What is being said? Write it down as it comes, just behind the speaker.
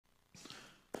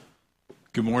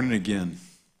Good morning again.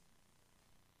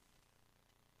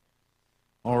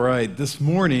 All right, this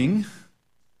morning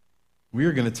we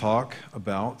are going to talk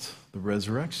about the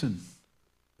resurrection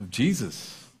of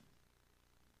Jesus.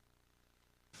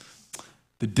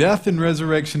 The death and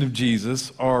resurrection of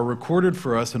Jesus are recorded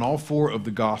for us in all four of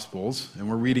the Gospels, and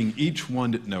we're reading each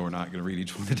one. No, we're not going to read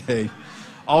each one today,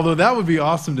 although that would be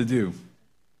awesome to do.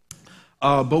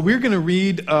 But we're going to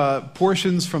read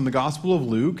portions from the Gospel of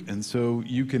Luke, and so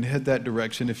you can head that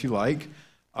direction if you like,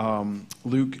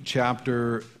 Luke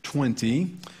chapter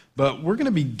 20. But we're going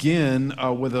to begin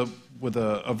with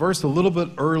a verse a little bit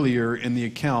earlier in the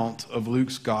account of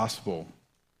Luke's Gospel.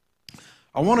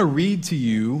 I want to read to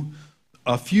you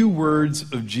a few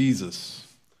words of Jesus,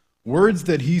 words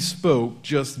that he spoke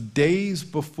just days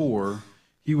before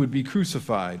he would be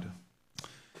crucified.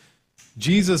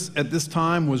 Jesus at this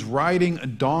time was riding a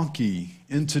donkey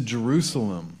into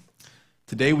Jerusalem.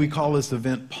 Today we call this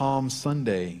event Palm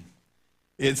Sunday.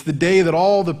 It's the day that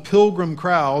all the pilgrim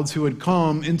crowds who had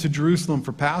come into Jerusalem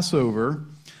for Passover,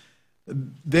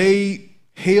 they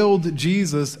hailed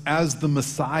Jesus as the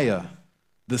Messiah,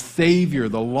 the Savior,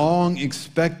 the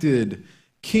long-expected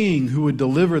King who would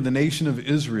deliver the nation of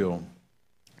Israel.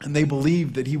 And they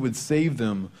believed that he would save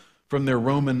them from their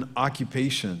Roman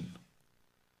occupation.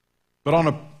 But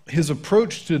on his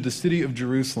approach to the city of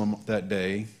Jerusalem that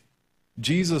day,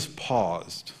 Jesus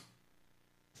paused.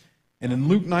 And in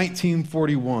Luke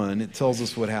 19:41, it tells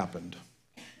us what happened.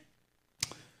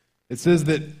 It says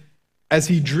that as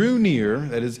he drew near,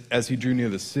 that is, as he drew near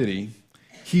the city,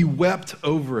 he wept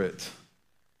over it,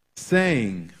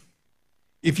 saying,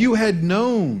 "If you had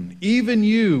known, even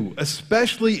you,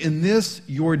 especially in this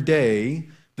your day,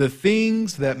 the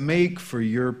things that make for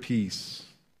your peace.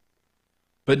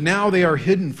 But now they are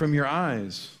hidden from your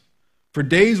eyes. For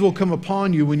days will come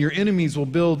upon you when your enemies will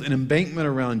build an embankment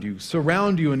around you,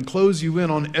 surround you and close you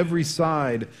in on every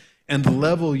side, and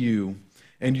level you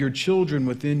and your children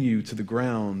within you to the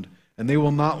ground, and they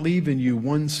will not leave in you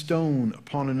one stone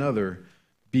upon another,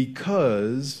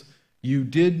 because you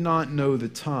did not know the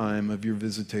time of your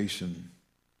visitation."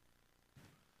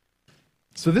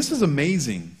 So this is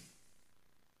amazing.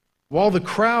 While the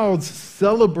crowds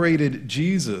celebrated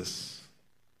Jesus,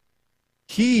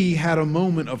 he had a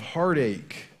moment of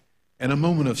heartache and a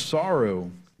moment of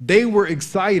sorrow. They were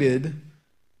excited,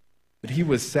 but he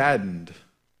was saddened.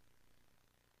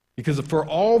 Because for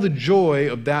all the joy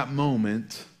of that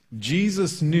moment,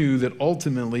 Jesus knew that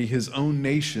ultimately his own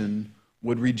nation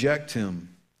would reject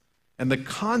him. And the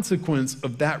consequence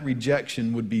of that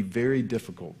rejection would be very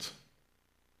difficult.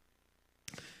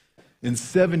 In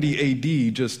 70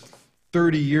 AD, just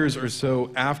 30 years or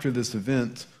so after this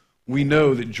event, we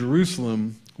know that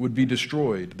Jerusalem would be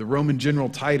destroyed. The Roman general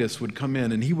Titus would come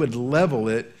in and he would level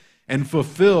it and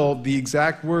fulfill the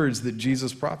exact words that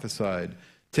Jesus prophesied,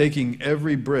 taking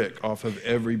every brick off of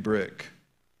every brick.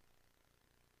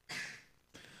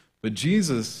 But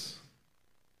Jesus,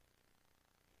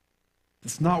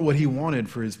 that's not what he wanted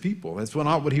for his people. That's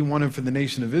not what he wanted for the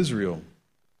nation of Israel.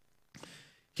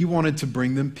 He wanted to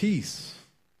bring them peace.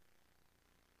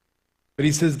 But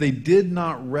he says they did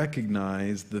not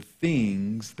recognize the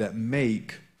things that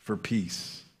make for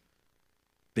peace.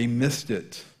 They missed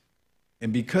it.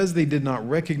 And because they did not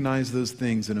recognize those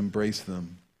things and embrace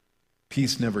them,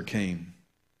 peace never came.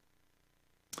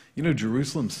 You know,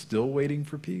 Jerusalem's still waiting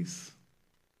for peace.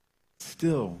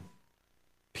 Still.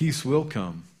 Peace will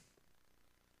come.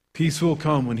 Peace will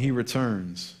come when he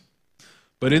returns.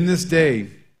 But in this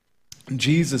day,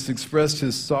 Jesus expressed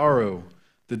his sorrow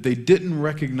that they didn't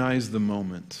recognize the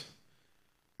moment.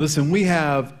 Listen, we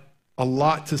have a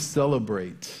lot to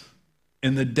celebrate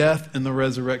in the death and the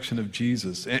resurrection of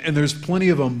Jesus. And there's plenty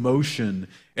of emotion,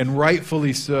 and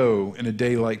rightfully so, in a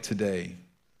day like today.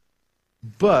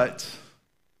 But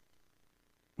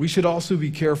we should also be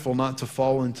careful not to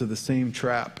fall into the same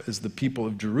trap as the people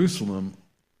of Jerusalem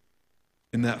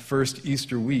in that first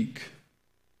Easter week.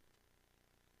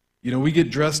 You know, we get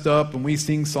dressed up and we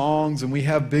sing songs and we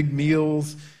have big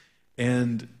meals,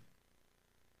 and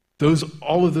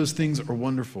all of those things are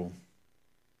wonderful.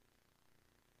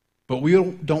 But we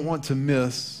don't want to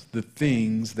miss the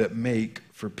things that make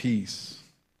for peace.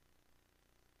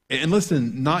 And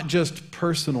listen, not just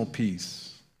personal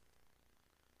peace.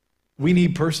 We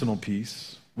need personal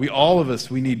peace. All of us,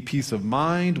 we need peace of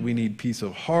mind. We need peace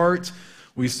of heart.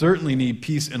 We certainly need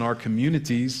peace in our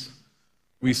communities.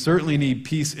 We certainly need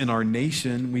peace in our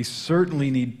nation. We certainly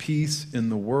need peace in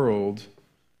the world.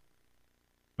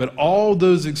 But all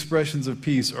those expressions of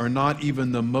peace are not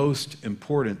even the most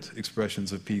important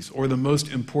expressions of peace or the most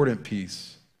important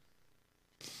peace.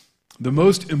 The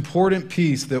most important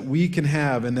peace that we can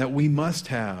have and that we must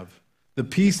have, the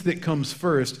peace that comes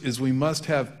first, is we must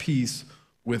have peace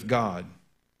with God.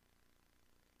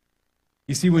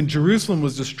 You see, when Jerusalem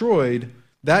was destroyed,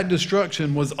 that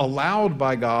destruction was allowed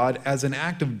by God as an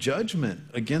act of judgment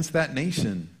against that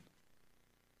nation.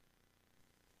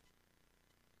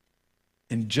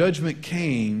 And judgment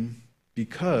came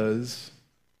because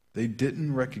they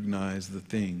didn't recognize the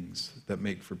things that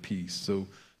make for peace. So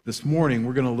this morning,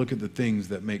 we're going to look at the things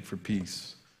that make for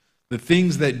peace. The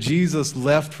things that Jesus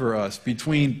left for us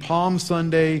between Palm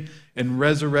Sunday and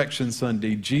Resurrection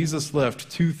Sunday. Jesus left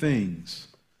two things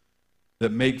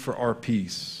that make for our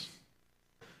peace.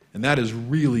 And that is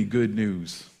really good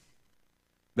news.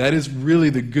 That is really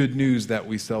the good news that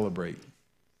we celebrate.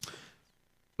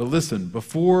 But listen,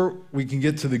 before we can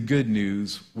get to the good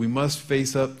news, we must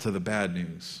face up to the bad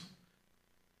news.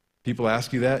 People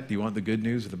ask you that. Do you want the good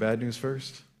news or the bad news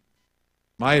first?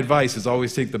 My advice is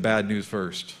always take the bad news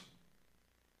first.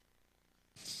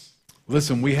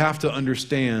 Listen, we have to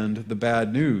understand the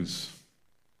bad news.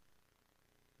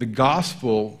 The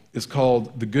gospel is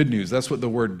called the good news. That's what the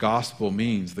word gospel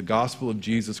means. The gospel of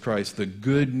Jesus Christ, the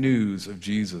good news of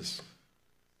Jesus.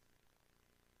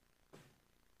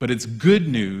 But it's good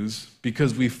news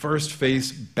because we first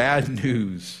face bad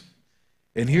news.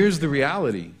 And here's the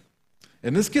reality.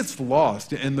 And this gets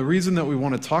lost. And the reason that we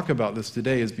want to talk about this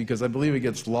today is because I believe it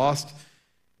gets lost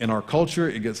in our culture.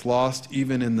 It gets lost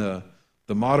even in the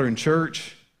modern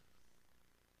church.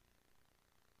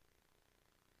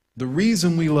 The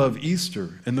reason we love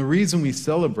Easter and the reason we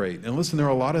celebrate, and listen, there are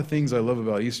a lot of things I love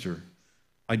about Easter.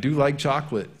 I do like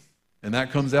chocolate, and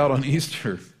that comes out on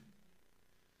Easter.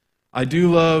 I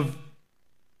do love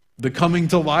the coming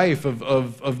to life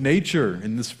of nature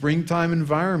in the springtime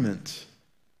environment.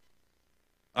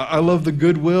 I love the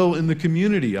goodwill in the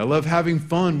community. I love having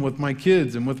fun with my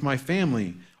kids and with my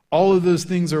family. All of those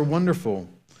things are wonderful.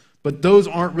 But those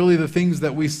aren't really the things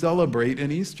that we celebrate in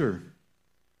Easter.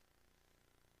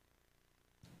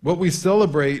 What we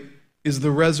celebrate is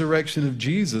the resurrection of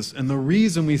Jesus. And the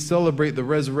reason we celebrate the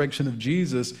resurrection of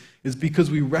Jesus is because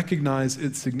we recognize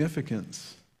its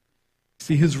significance.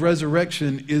 See, his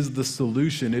resurrection is the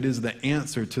solution. It is the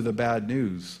answer to the bad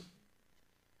news.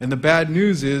 And the bad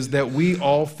news is that we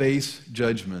all face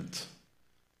judgment.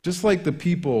 Just like the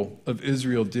people of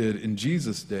Israel did in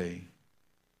Jesus' day.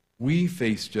 We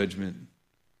face judgment.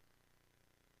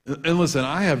 And listen,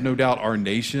 I have no doubt our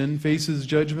nation faces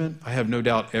judgment. I have no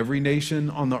doubt every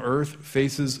nation on the earth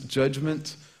faces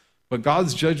judgment. But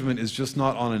God's judgment is just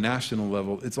not on a national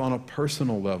level. It's on a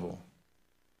personal level.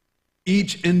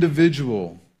 Each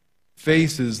individual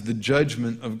faces the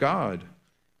judgment of God.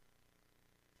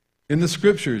 In the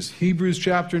scriptures, Hebrews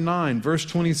chapter 9, verse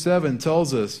 27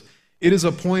 tells us, it is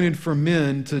appointed for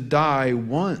men to die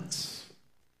once.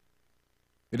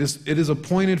 It is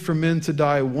appointed for men to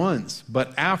die once,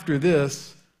 but after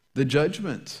this, the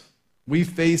judgment. We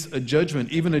face a judgment,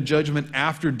 even a judgment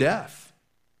after death.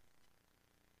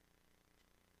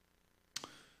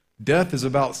 Death is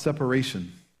about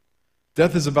separation.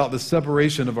 Death is about the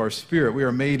separation of our spirit. We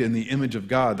are made in the image of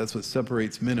God. That's what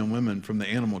separates men and women from the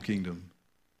animal kingdom.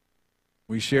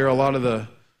 We share a lot of the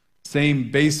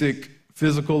same basic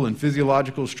physical and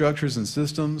physiological structures and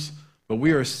systems, but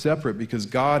we are separate because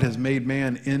God has made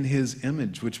man in his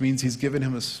image, which means he's given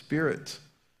him a spirit,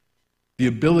 the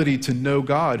ability to know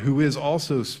God, who is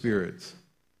also spirit.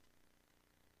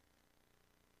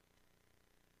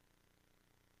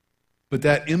 But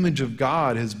that image of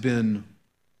God has been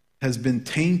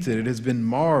tainted, it has been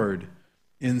marred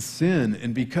in sin,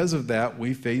 and because of that,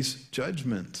 we face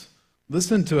judgment.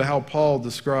 Listen to how Paul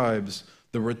describes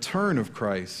the return of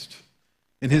Christ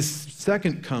in his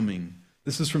second coming.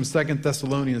 This is from 2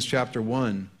 Thessalonians chapter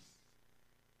 1.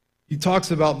 He talks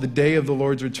about the day of the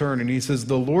Lord's return, and he says,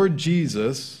 the Lord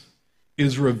Jesus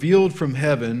is revealed from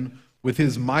heaven with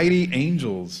his mighty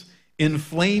angels, in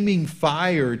flaming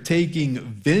fire, taking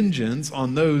vengeance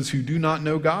on those who do not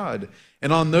know God,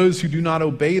 and on those who do not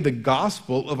obey the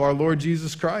gospel of our Lord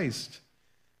Jesus Christ.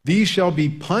 These shall be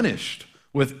punished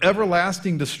with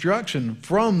everlasting destruction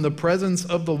from the presence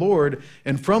of the Lord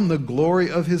and from the glory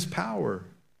of his power,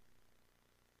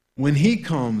 when he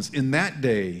comes in that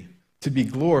day to be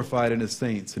glorified in his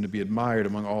saints and to be admired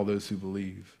among all those who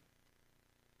believe.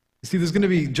 You see, there's going to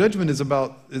be, judgment is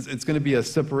about, it's going to be a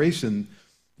separation.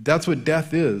 That's what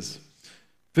death is.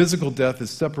 Physical death is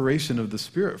separation of the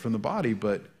spirit from the body,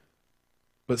 but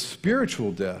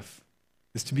spiritual death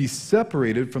is to be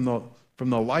separated from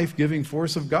the life-giving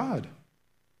force of God,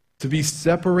 to be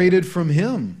separated from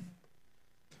him.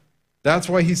 That's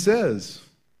why he says,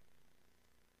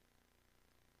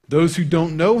 Those who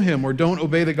don't know him or don't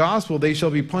obey the gospel, they shall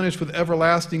be punished with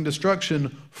everlasting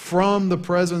destruction from the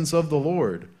presence of the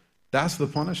Lord. That's the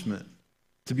punishment,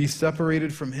 to be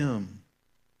separated from him.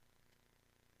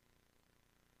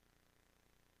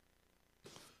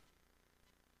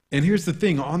 And here's the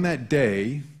thing, on that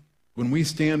day, when we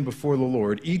stand before the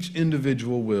Lord, each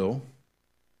individual will.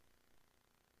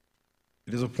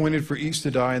 It is appointed for each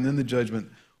to die, and then the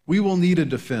judgment. We will need a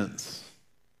defense.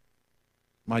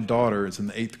 My daughter is in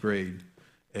the 8th grade,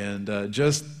 and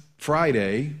just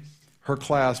Friday, her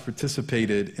class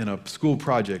participated in a school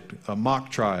project, a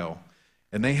mock trial,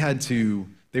 and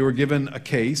they were given a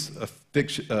case, a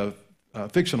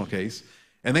fictional case,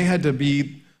 and they had to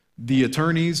be the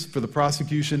attorneys for the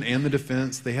prosecution and the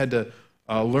defense. They had to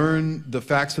learn the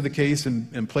facts of the case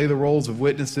and play the roles of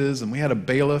witnesses, and we had a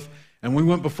bailiff, and we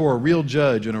went before a real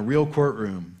judge in a real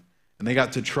courtroom, and they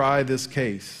got to try this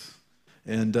case,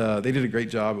 and they did a great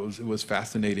job. It was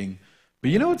fascinating.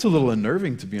 But you know, it's a little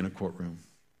unnerving to be in a courtroom,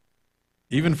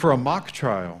 even for a mock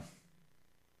trial.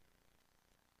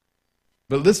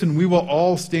 But listen, we will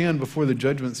all stand before the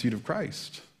judgment seat of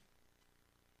Christ.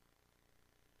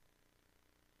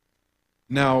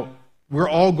 Now, we're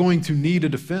all going to need a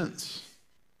defense.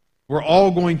 We're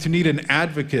all going to need an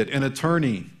advocate, an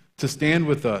attorney to stand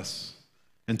with us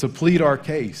and to plead our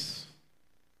case.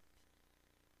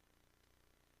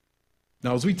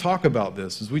 Now, as we talk about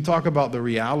this, as we talk about the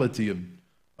reality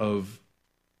of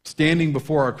standing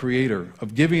before our Creator,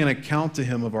 of giving an account to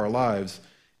Him of our lives,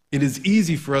 it is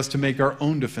easy for us to make our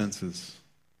own defenses.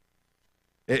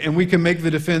 And we can make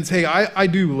the defense, hey, I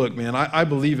do, look, man, I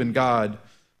believe in God.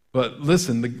 But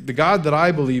listen, the God that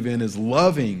I believe in is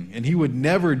loving, and He would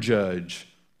never judge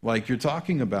like you're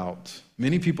talking about.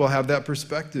 Many people have that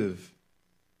perspective.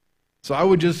 So I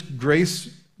would just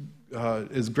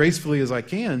as gracefully as I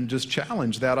can, just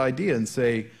challenge that idea and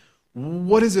say,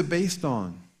 what is it based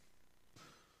on?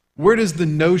 Where does the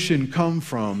notion come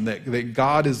from that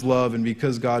God is love, and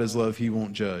because God is love, He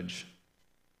won't judge?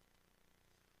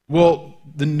 Well,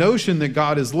 the notion that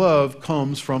God is love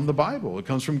comes from the Bible. It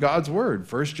comes from God's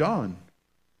Word. 1 John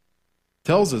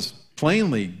tells us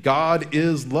plainly, God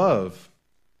is love.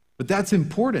 But that's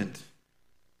important.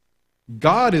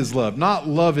 God is love, not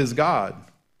love is God.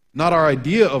 Not our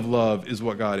idea of love is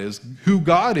what God is. Who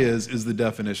God is the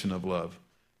definition of love.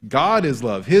 God is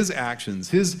love. His actions,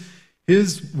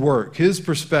 His work, His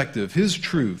perspective, His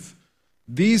truth.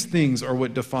 These things are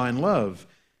what define love.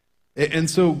 And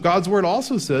so God's Word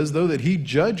also says, though, that He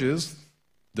judges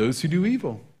those who do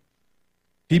evil.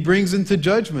 He brings into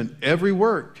judgment every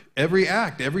work, every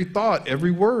act, every thought,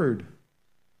 every word.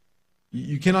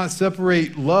 You cannot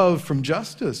separate love from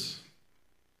justice.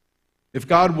 If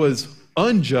God was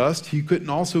unjust, He couldn't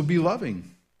also be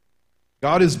loving.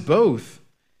 God is both.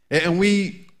 And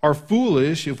we are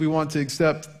foolish if we want to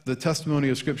accept the testimony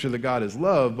of Scripture that God is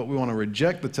love, but we want to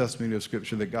reject the testimony of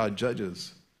Scripture that God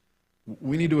judges.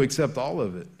 We need to accept all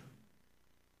of it.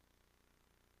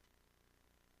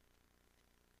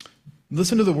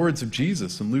 Listen to the words of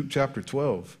Jesus in Luke chapter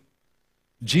 12.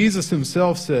 Jesus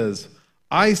Himself says,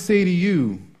 I say to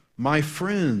you, my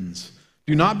friends,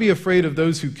 do not be afraid of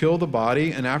those who kill the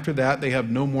body, and after that they have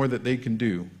no more that they can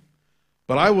do.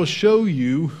 But I will show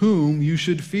you whom you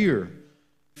should fear.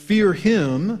 Fear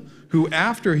him who,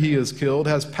 after he is killed,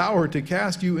 has power to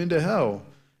cast you into hell.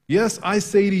 Yes, I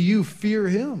say to you, fear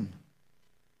him.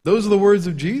 Those are the words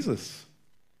of Jesus.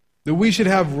 That we should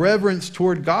have reverence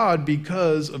toward God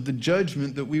because of the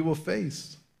judgment that we will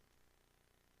face.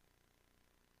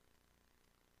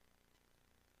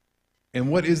 And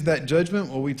what is that judgment?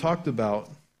 Well, we talked about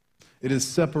it is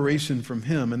separation from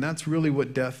Him, and that's really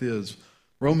what death is.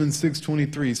 Romans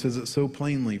 6:23 says it so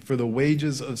plainly. For the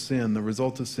wages of sin, the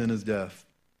result of sin is death.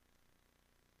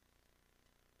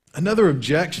 Another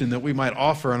objection that we might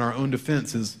offer in our own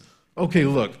defense is, okay,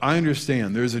 look, I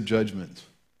understand there's a judgment.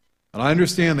 And I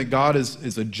understand that God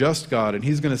is a just God and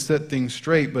He's going to set things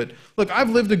straight. But look, I've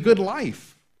lived a good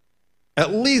life,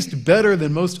 at least better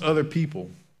than most other people.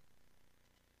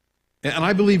 And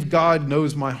I believe God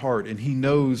knows my heart and He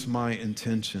knows my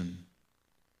intention.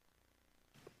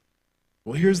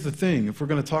 Well, here's the thing. If we're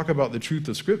going to talk about the truth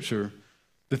of Scripture,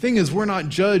 the thing is we're not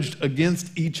judged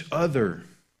against each other.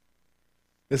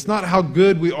 It's not how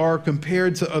good we are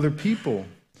compared to other people.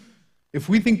 If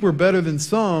we think we're better than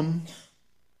some,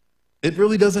 it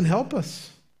really doesn't help us.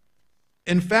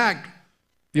 In fact,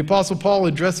 the Apostle Paul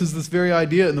addresses this very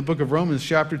idea in the book of Romans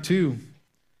chapter 2.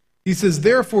 He says,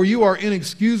 therefore you are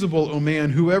inexcusable, O man,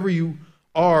 whoever you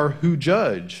are who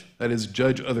judge, that is,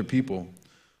 judge other people.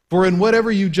 For in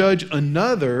whatever you judge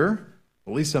another,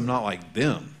 at least I'm not like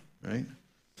them, right?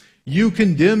 You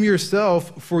condemn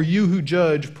yourself, for you who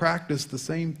judge practice the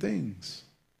same things.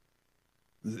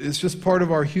 It's just part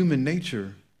of our human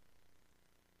nature.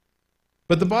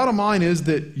 But the bottom line is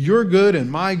that your good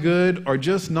and my good are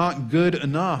just not good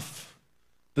enough.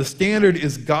 The standard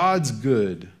is God's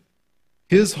good,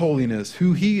 His holiness,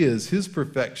 who He is, His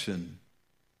perfection.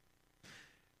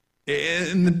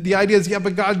 And the idea is, yeah,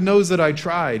 but God knows that I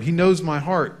tried. He knows my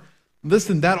heart.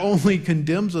 Listen, that only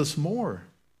condemns us more.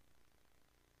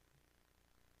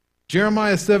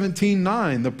 Jeremiah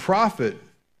 17:9, the prophet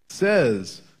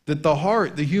says that the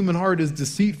heart, the human heart, is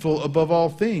deceitful above all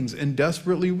things and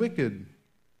desperately wicked.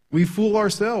 We fool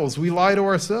ourselves. We lie to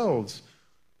ourselves.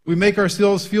 We make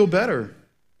ourselves feel better.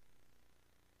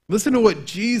 Listen to what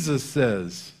Jesus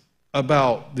says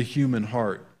about the human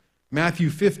heart. Matthew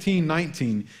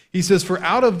 15:19. He says, "For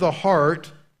out of the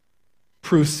heart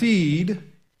proceed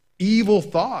evil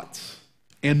thoughts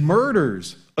and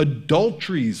murders,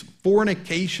 adulteries,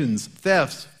 fornications,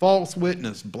 thefts, false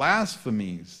witness,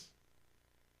 blasphemies."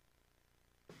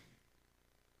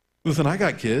 Listen, I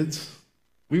got kids.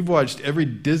 We've watched every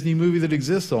Disney movie that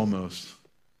exists almost,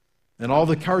 and all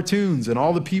the cartoons and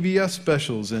all the PBS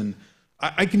specials, and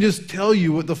I can just tell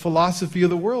you what the philosophy of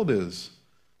the world is.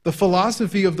 The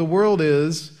philosophy of the world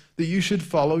is that you should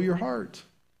follow your heart.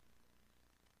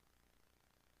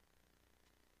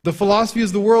 The philosophy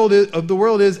of the world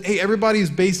is, hey,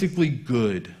 everybody's basically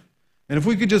good. And if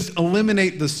we could just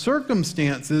eliminate the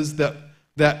circumstances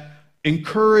that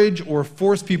encourage or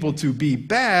force people to be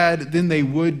bad, then they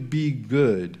would be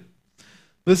good.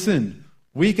 Listen,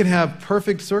 we can have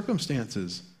perfect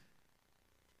circumstances.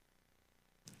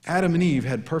 Adam and Eve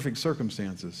had perfect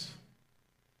circumstances.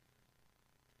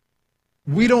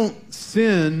 We don't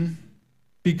sin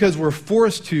because we're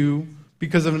forced to,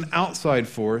 because of an outside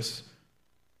force.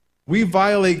 We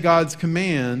violate God's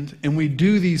command, and we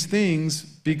do these things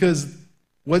because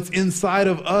what's inside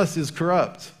of us is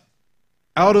corrupt.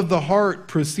 Out of the heart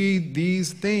proceed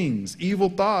these things: evil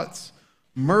thoughts,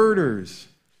 murders.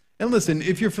 And listen,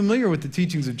 if you're familiar with the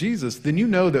teachings of Jesus, then you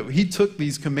know that He took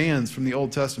these commands from the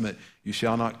Old Testament. You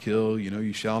shall not kill,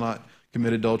 you shall not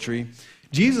commit adultery.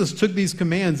 Jesus took these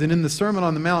commands, and in the Sermon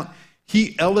on the Mount,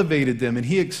 He elevated them and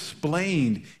He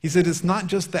explained. He said it's not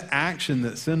just the action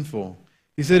that's sinful.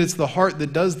 He said it's the heart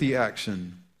that does the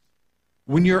action.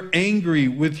 When you're angry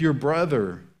with your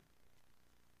brother,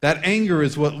 that anger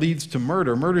is what leads to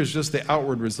murder. Murder is just the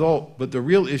outward result, but the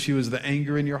real issue is the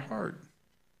anger in your heart.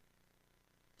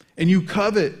 And you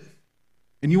covet,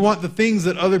 and you want the things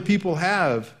that other people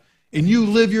have, and you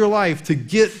live your life to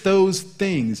get those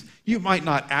things. You might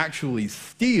not actually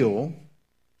steal.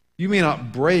 You may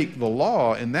not break the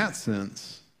law in that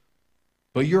sense,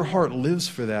 but your heart lives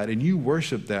for that, and you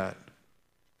worship that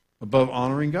above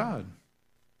honoring God.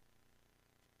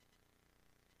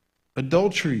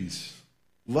 Adulteries,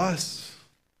 lusts,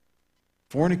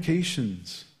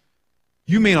 fornications.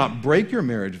 You may not break your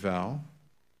marriage vow,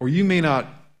 or you may not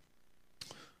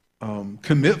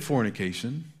commit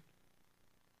fornication,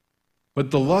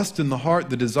 but the lust in the heart,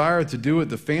 the desire to do it,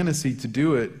 the fantasy to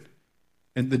do it,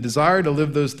 and the desire to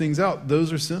live those things out,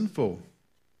 those are sinful.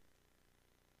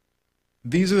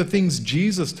 These are the things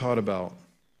Jesus taught about.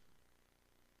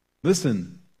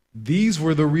 Listen, these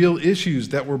were the real issues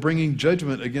that were bringing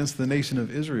judgment against the nation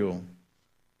of Israel.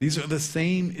 These are the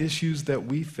same issues that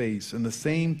we face and the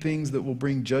same things that will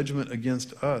bring judgment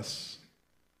against us.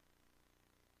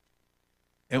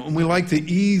 And we like to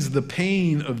ease the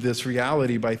pain of this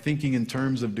reality by thinking in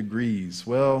terms of degrees.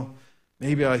 Well,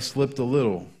 maybe I slipped a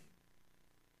little,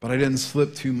 but I didn't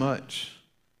slip too much.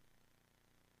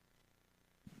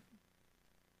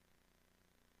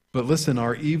 But listen,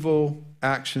 our evil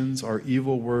actions, our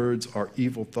evil words, our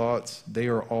evil thoughts, they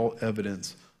are all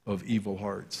evidence of evil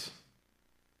hearts.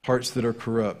 Hearts that are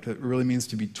corrupt. It really means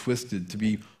to be twisted, to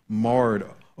be marred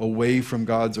away from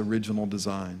God's original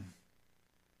design.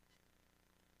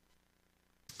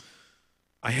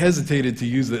 I hesitated to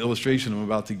use the illustration I'm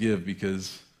about to give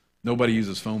because nobody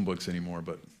uses phone books anymore,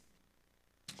 but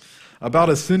about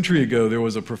a century ago, there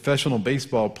was a professional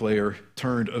baseball player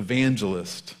turned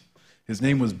evangelist. His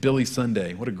name was Billy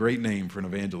Sunday. What a great name for an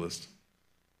evangelist.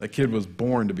 That kid was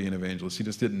born to be an evangelist. He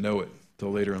just didn't know it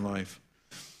until later in life.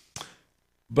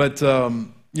 But,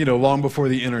 long before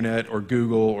the internet or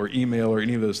Google or email or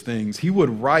any of those things, he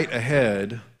would write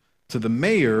ahead to the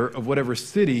mayor of whatever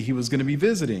city he was going to be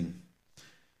visiting.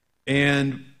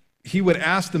 And he would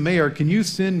ask the mayor, can you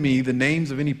send me the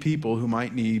names of any people who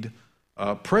might need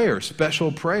prayer,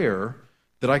 special prayer,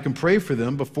 that I can pray for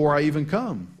them before I even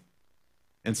come?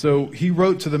 And so he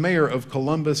wrote to the mayor of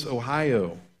Columbus,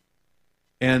 Ohio.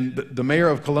 And the mayor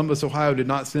of Columbus, Ohio, did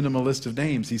not send him a list of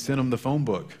names. He sent him the phone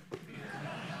book.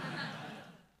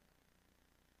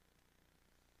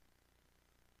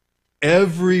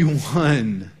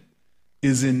 Everyone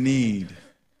is in need.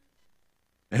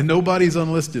 And nobody's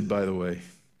unlisted, by the way.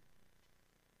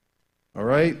 All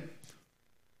right?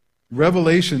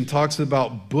 Revelation talks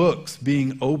about books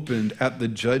being opened at the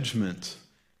judgment.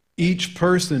 Each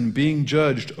person being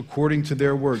judged according to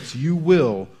their works. You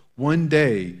will one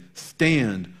day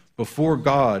stand before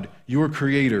God, your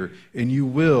Creator, and you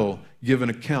will give an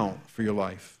account for your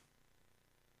life.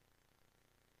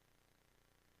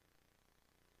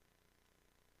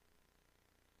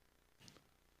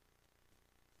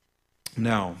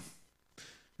 Now,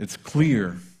 it's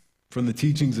clear from the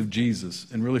teachings of Jesus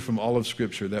and really from all of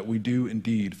Scripture that we do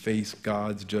indeed face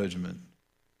God's judgment.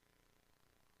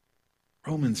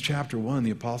 Romans chapter 1,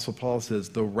 the Apostle Paul says,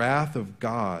 the wrath of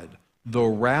God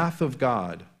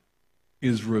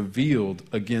is revealed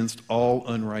against all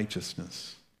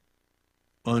unrighteousness.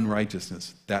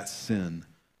 Unrighteousness, that's sin.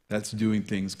 That's doing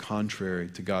things contrary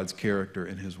to God's character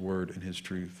and His word and His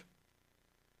truth.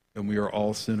 And we are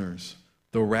all sinners.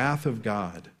 The wrath of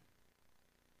God.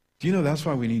 Do you know that's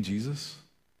why we need Jesus?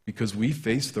 Because we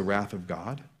face the wrath of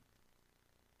God.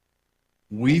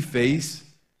 We face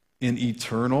an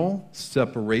eternal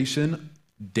separation,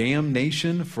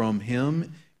 damnation from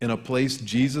Him in a place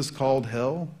Jesus called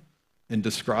hell and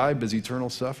described as eternal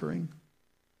suffering.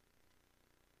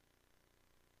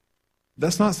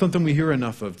 That's not something we hear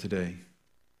enough of today.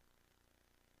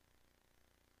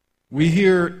 We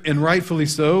hear, and rightfully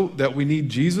so, that we need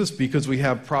Jesus because we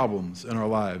have problems in our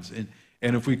lives.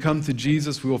 And if we come to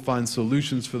Jesus, we will find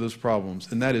solutions for those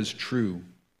problems. And that is true.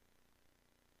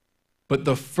 But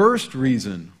the first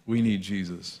reason we need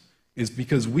Jesus is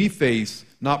because we face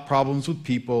not problems with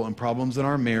people and problems in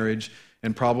our marriage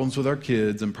and problems with our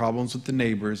kids and problems with the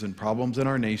neighbors and problems in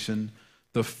our nation.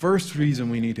 The first reason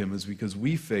we need Him is because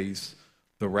we face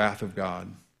the wrath of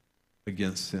God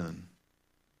against sin.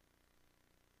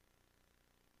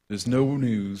 There's no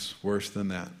news worse than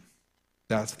that.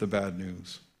 That's the bad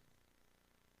news.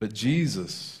 But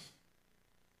Jesus,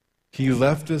 He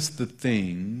left us the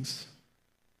things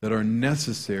that are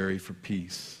necessary for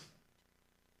peace.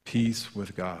 Peace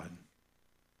with God.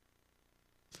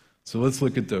 So let's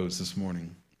look at those this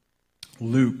morning.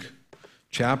 Luke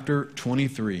chapter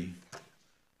 23.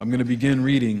 I'm going to begin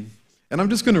reading, and I'm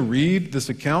just going to read this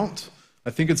account. I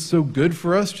think it's so good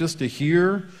for us just to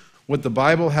hear what the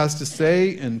Bible has to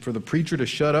say and for the preacher to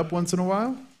shut up once in a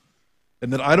while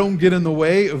and that I don't get in the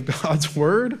way of God's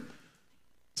word.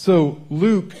 So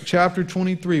Luke chapter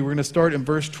 23, we're going to start in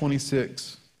verse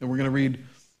 26 and we're going to read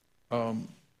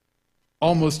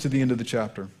almost to the end of the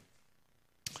chapter.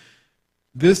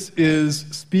 This is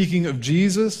speaking of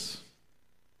Jesus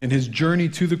and His journey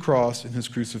to the cross and His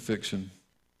crucifixion.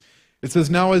 It says,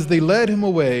 now as they led Him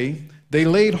away, they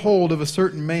laid hold of a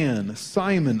certain man,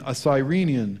 Simon, a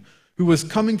Cyrenian, who was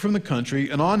coming from the country,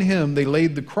 and on him they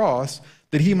laid the cross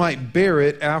that he might bear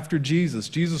it after Jesus.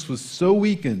 Jesus was so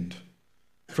weakened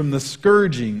from the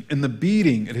scourging and the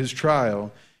beating at His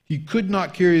trial, He could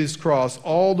not carry His cross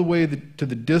all the way to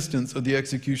the distance of the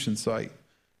execution site.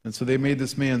 And so they made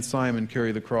this man, Simon,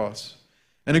 carry the cross.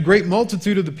 And a great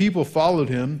multitude of the people followed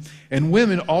Him, and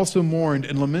women also mourned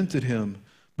and lamented Him.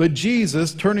 But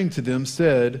Jesus, turning to them,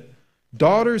 said,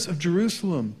 daughters of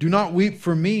Jerusalem, do not weep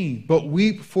for me, but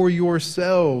weep for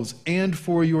yourselves and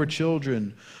for your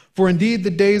children. For indeed the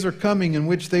days are coming in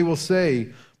which they will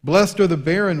say, blessed are the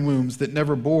barren wombs that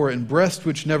never bore, and breasts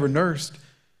which never nursed.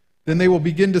 Then they will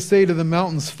begin to say to the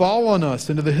mountains, fall on us,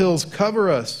 and to the hills, cover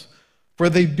us. For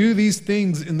they do these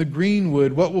things in the green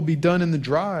wood, what will be done in the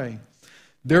dry?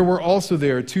 There were also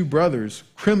there 2 brothers,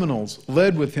 criminals,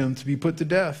 led with Him to be put to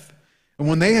death. And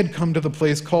when they had come to the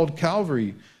place called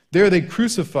Calvary, there they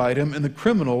crucified Him and the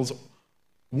criminals,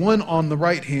 one on the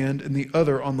right hand and the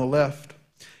other on the left.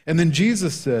 And then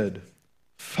Jesus said,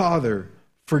 Father,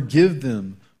 forgive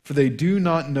them, for they do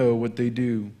not know what they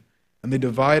do. And they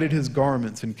divided His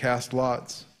garments and cast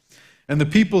lots. And the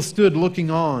people stood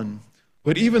looking on,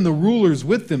 but even the rulers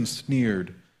with them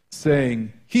sneered,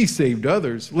 saying, He saved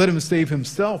others. Let Him save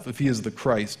Himself if He is the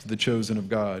Christ, the chosen of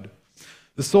God.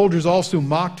 The soldiers also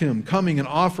mocked Him, coming and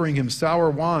offering Him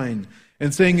sour wine,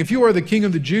 and saying, if you are the King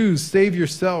of the Jews, save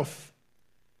yourself.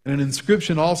 And an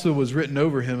inscription also was written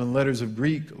over Him in letters of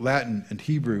Greek, Latin, and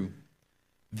Hebrew.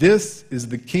 This is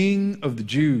the King of the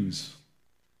Jews.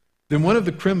 Then one of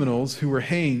the criminals who were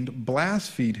hanged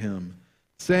blasphemed Him,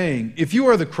 saying, if you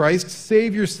are the Christ,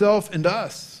 save yourself and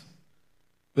us.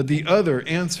 But the other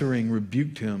answering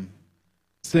rebuked Him,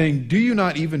 saying, "Do you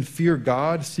not even fear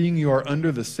God, seeing you are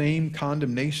under the same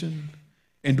condemnation?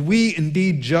 And we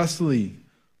indeed justly,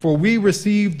 for we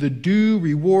receive the due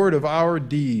reward of our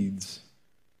deeds."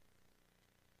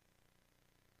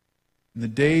 In the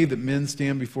day that men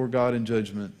stand before God in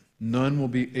judgment, none will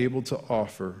be able to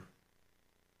offer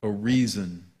a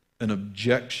reason, an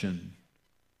objection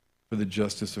for the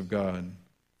justice of God,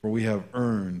 for we have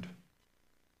earned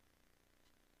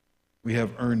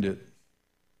it.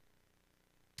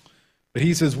 But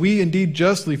he says, "We indeed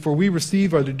justly, for we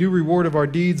receive the due reward of our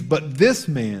deeds, but this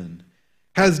man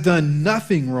has done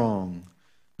nothing wrong."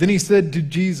 Then he said to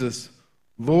Jesus,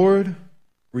 "Lord,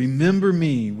 remember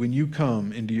me when you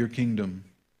come into your kingdom."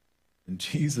 And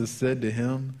Jesus said to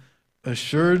him,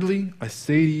 "Assuredly, I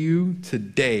say to you,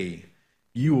 today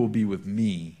you will be with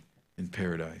me in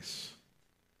paradise."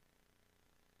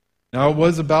 Now it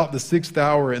was about the 6th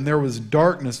hour, and there was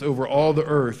darkness over all the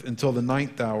earth until the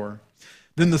 9th hour.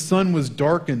 Then the sun was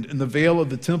darkened, and the veil of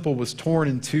the temple was torn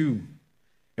in two.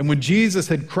 And when Jesus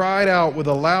had cried out with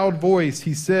a loud voice,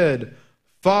 he said,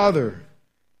 "Father,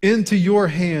 into your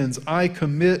hands I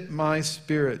commit my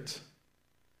spirit."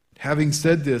 Having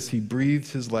said this, he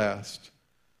breathed his last.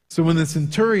 So when the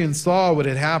centurion saw what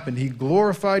had happened, he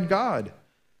glorified God,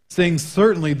 saying,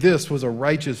 "Certainly this was a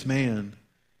righteous man."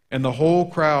 And the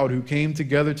whole crowd who came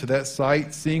together to that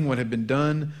sight, seeing what had been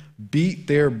done, beat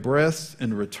their breasts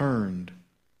and returned.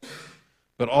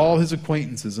 But all his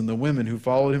acquaintances and the women who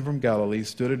followed him from Galilee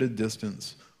stood at a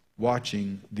distance,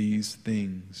 watching these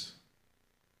things.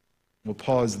 We'll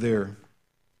pause there.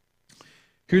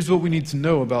 Here's what we need to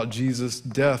know about Jesus'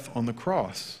 death on the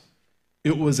cross.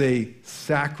 It was a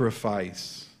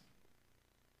sacrifice.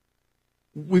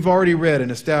 We've already read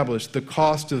and established the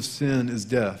cost of sin is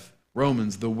death.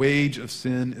 Romans, the wage of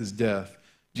sin is death.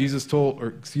 Jesus told,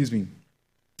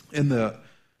 in the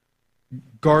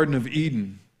Garden of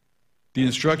Eden, the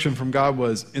instruction from God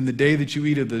was, "In the day that you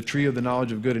eat of the tree of the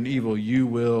knowledge of good and evil, you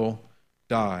will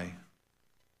die."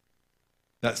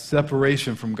 That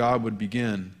separation from God would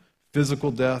begin.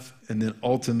 Physical death and then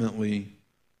ultimately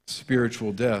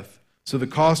spiritual death. So the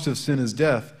cost of sin is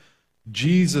death.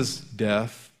 Jesus'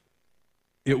 death,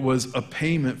 it was a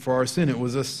payment for our sin. It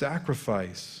was a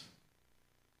sacrifice.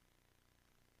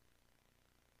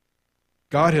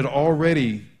 God had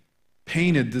already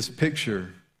painted this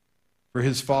picture for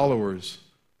his followers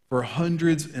for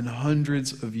hundreds and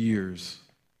hundreds of years.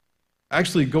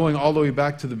 Actually, going all the way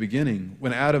back to the beginning,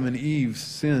 when Adam and Eve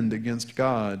sinned against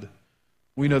God,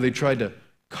 we know they tried to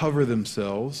cover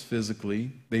themselves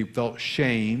physically. They felt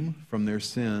shame from their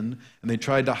sin, and they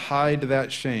tried to hide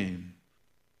that shame.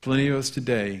 Plenty of us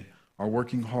today are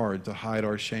working hard to hide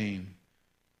our shame.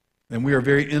 And we are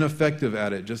very ineffective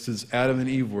at it, just as Adam and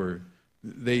Eve were.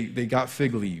 They got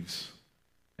fig leaves,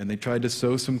 and they tried to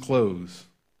sew some clothes.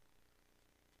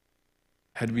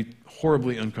 Had to be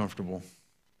horribly uncomfortable.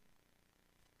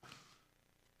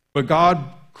 But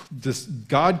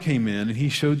God came in and he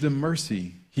showed them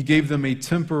mercy. He gave them a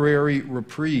temporary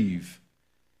reprieve.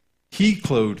 He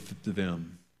clothed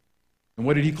them. And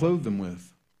what did he clothe them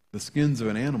with? The skins of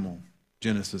an animal,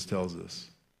 Genesis tells us.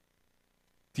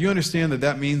 Do you understand that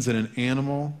that means that an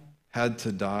animal had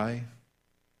to die?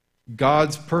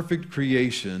 God's perfect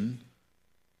creation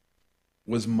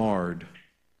was marred.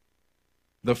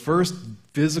 The first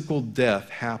physical death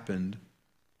happened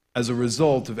as a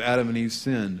result of Adam and Eve's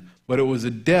sin, but it was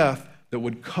a death that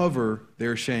would cover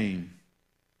their shame.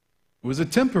 It was a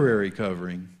temporary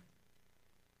covering,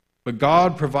 but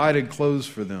God provided clothes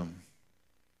for them.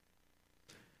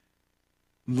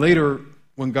 Later,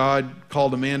 when God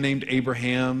called a man named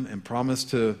Abraham and promised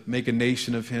to make a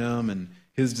nation of him and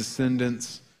his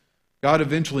descendants, God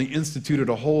eventually instituted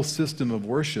a whole system of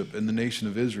worship in the nation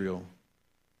of Israel.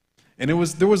 And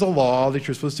there was a law that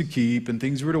you're supposed to keep, and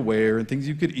things you were to wear, and things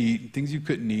you could eat, and things you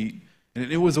couldn't eat.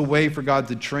 And it was a way for God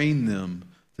to train them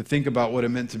to think about what it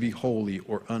meant to be holy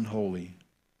or unholy.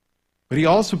 But he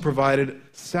also provided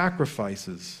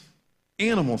sacrifices,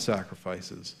 animal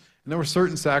sacrifices. And there were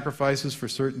certain sacrifices for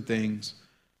certain things.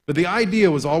 But the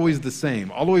idea was always the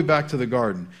same, all the way back to the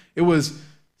garden. It was,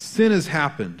 sin has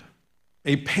happened.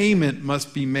 A payment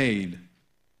must be made.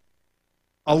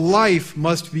 A life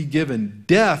must be given.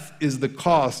 Death is the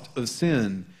cost of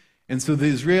sin. And so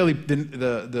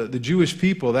the Jewish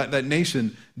people, that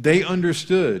nation, they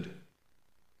understood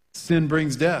sin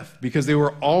brings death because they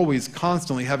were always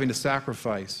constantly having to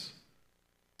sacrifice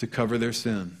to cover their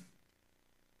sin.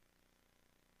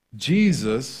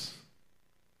 Jesus,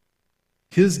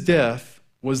 his death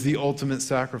was the ultimate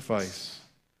sacrifice.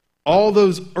 All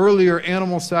those earlier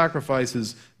animal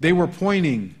sacrifices, they were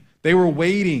pointing, they were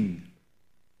waiting.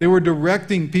 They were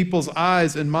directing people's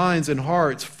eyes and minds and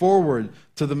hearts forward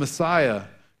to the Messiah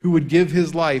who would give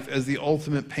his life as the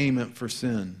ultimate payment for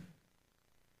sin.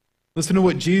 Listen to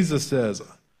what Jesus says.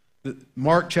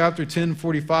 Mark chapter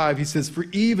 10:45, he says, "For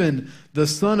even the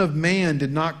Son of Man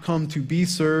did not come to be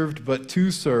served, but to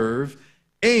serve."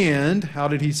 And how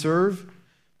did he serve?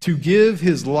 To give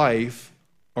his life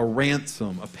a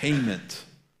ransom, a payment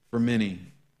for many.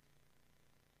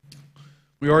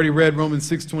 We already read Romans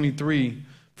 6:23,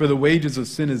 "For the wages of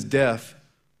sin is death."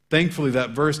 Thankfully,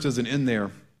 that verse doesn't end there.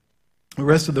 The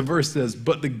rest of the verse says,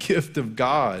 "But the gift of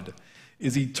God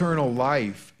is eternal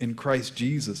life in Christ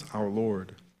Jesus our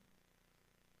Lord."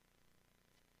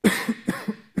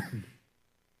 Can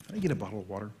I get a bottle of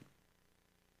water?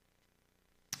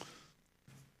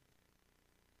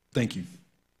 Thank you.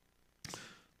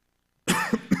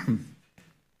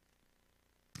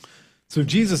 So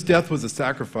Jesus' death was a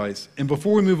sacrifice. And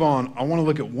before we move on, I want to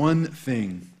look at one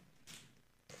thing.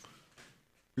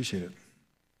 Appreciate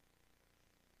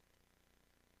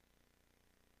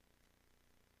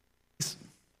it.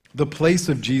 The place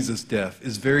of Jesus' death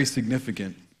is very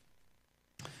significant.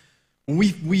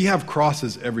 We have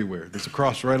crosses everywhere. There's a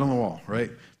cross right on the wall, right?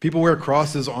 People wear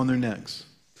crosses on their necks.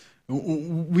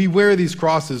 We wear these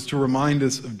crosses to remind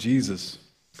us of Jesus.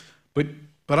 But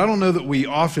I don't know that we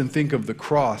often think of the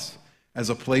cross as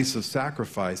a place of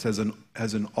sacrifice, as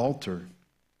an altar.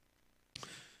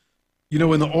 You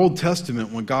know, in the Old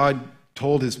Testament, when God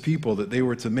told his people that they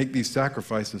were to make these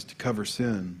sacrifices to cover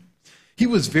sin, he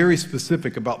was very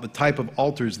specific about the type of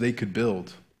altars they could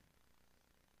build.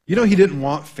 You know, he didn't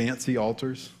want fancy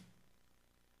altars.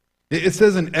 It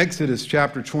says in Exodus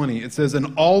chapter 20, it says,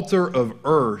 "An altar of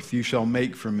earth you shall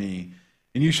make for me,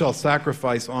 and you shall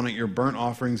sacrifice on it your burnt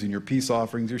offerings and your peace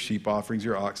offerings, your sheep offerings,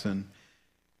 your oxen."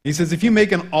 He says, if you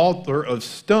make an altar of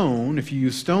stone, if you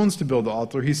use stones to build the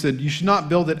altar, he said, you should not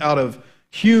build it out of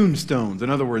hewn stones.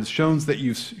 In other words, stones that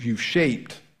you've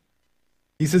shaped.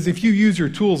 He says, if you use your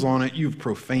tools on it, you've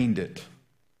profaned it.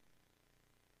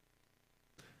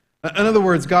 In other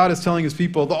words, God is telling his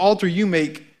people, the altar you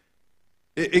make,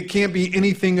 it can't be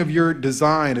anything of your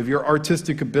design, of your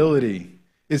artistic ability.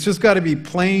 It's just got to be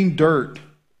plain dirt,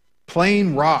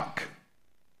 plain rock.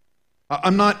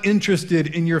 I'm not interested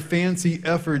in your fancy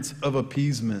efforts of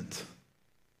appeasement.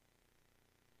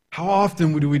 How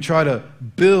often do we try to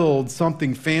build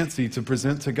something fancy to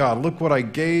present to God? Look what I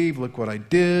gave, look what I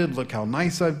did, look how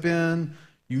nice I've been.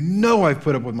 You know I've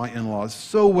put up with my in-laws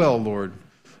so well, Lord,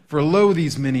 for lo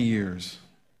these many years.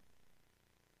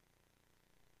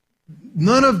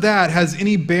 None of that has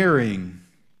any bearing.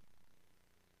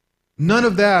 None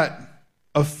of that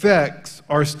affects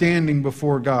our standing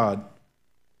before God.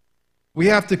 We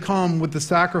have to come with the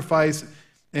sacrifice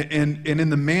and in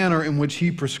the manner in which he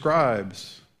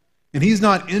prescribes. And he's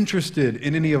not interested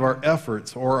in any of our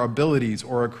efforts or our abilities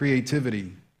or our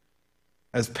creativity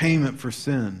as payment for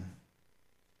sin.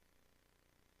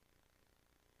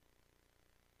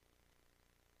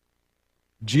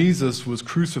 Jesus was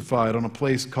crucified on a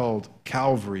place called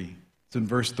Calvary. It's in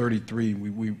verse 33.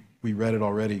 We read it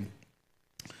already.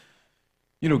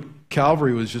 You know,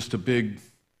 Calvary was just a big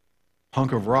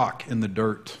hunk of rock in the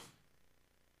dirt.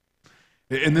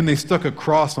 And then they stuck a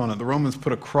cross on it. The Romans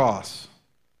put a cross,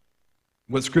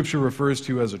 what Scripture refers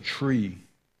to as a tree.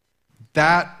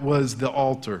 That was the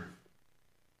altar.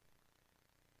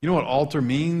 You know what altar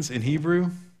means in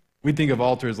Hebrew? We think of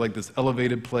altar as like this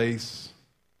elevated place,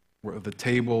 or the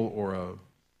table, or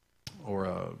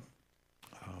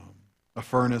a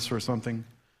furnace or something.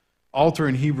 Altar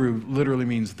in Hebrew literally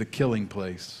means the killing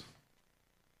place.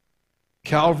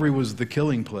 Calvary was the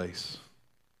killing place.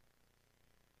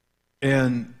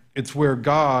 And it's where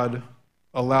God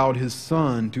allowed his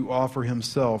Son to offer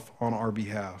himself on our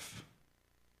behalf.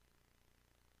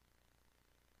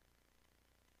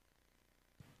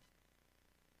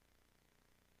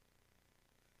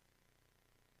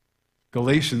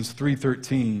 Galatians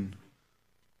 3:13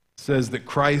 says that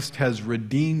Christ has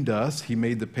redeemed us. He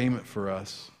made the payment for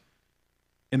us.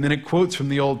 And then it quotes from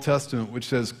the Old Testament, which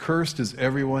says, "Cursed is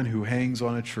everyone who hangs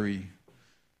on a tree."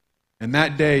 And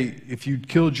that day, if you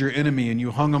killed your enemy and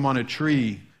you hung him on a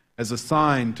tree as a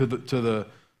sign to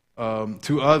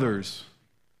others,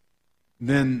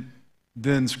 then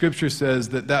Scripture says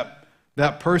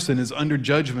that person is under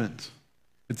judgment.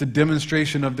 It's a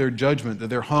demonstration of their judgment, that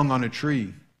they're hung on a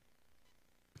tree.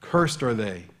 Cursed are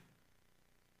they.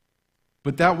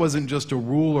 But that wasn't just a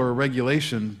rule or a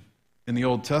regulation in the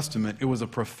Old Testament. It was a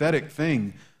prophetic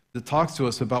thing that talks to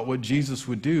us about what Jesus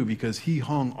would do because he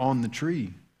hung on the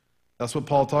tree. That's what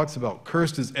Paul talks about.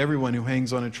 Cursed is everyone who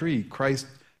hangs on a tree. Christ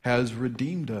has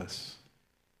redeemed us.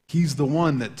 He's the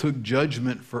one that took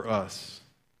judgment for us.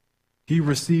 He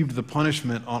received the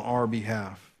punishment on our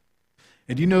behalf.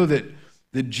 And you know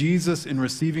that Jesus, in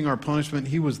receiving our punishment,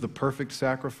 he was the perfect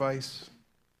sacrifice?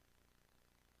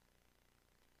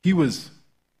 He was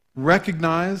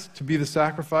recognized to be the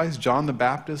sacrifice. John the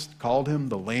Baptist called him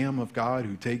the Lamb of God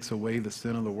who takes away the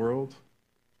sin of the world.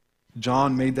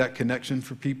 John made that connection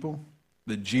for people,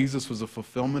 that Jesus was a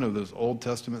fulfillment of those Old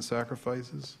Testament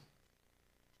sacrifices.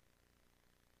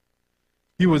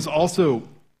 He was also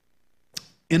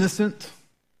innocent.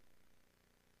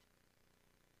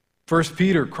 1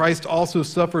 Peter, Christ also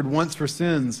suffered once for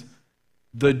sins,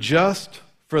 the just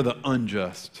for the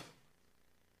unjust.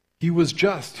 He was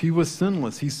just. He was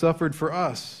sinless. He suffered for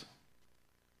us.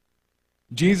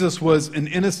 Jesus was an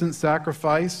innocent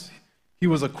sacrifice. He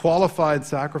was a qualified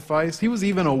sacrifice. He was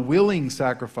even a willing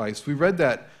sacrifice. We read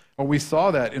that, or we saw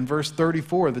that in verse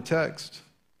 34 of the text.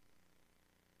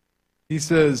 He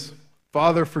says,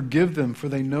 Father, forgive them, for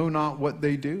they know not what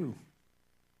they do.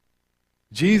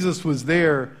 Jesus was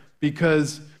there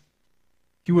because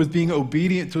he was being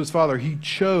obedient to his Father. He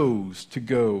chose to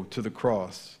go to the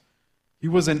cross. He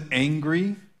wasn't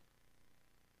angry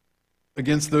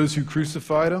against those who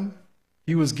crucified him.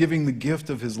 He was giving the gift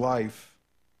of his life.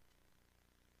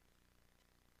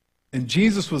 And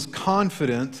Jesus was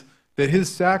confident that his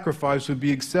sacrifice would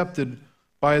be accepted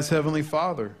by his heavenly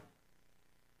Father.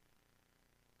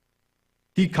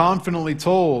 He confidently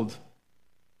told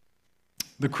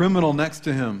the criminal next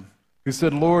to him, who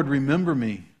said, Lord, remember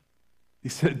me. He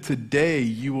said, today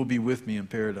you will be with me in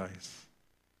paradise.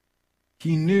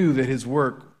 He knew that his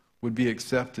work would be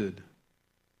accepted.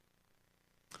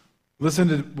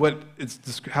 Listen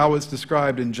to how it's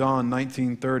described in John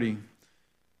 19:30.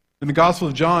 In the Gospel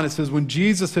of John, it says, when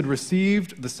Jesus had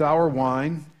received the sour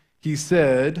wine, he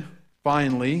said,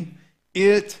 finally,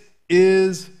 it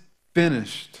is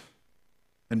finished.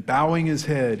 And bowing his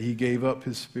head, he gave up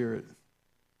his spirit.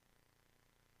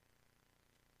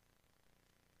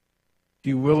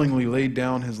 He willingly laid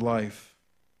down his life.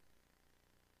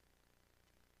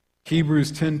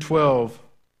 Hebrews 10:12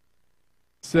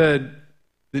 said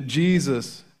that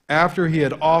Jesus, after he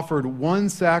had offered one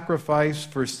sacrifice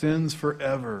for sins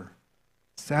forever,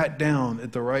 sat down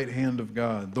at the right hand of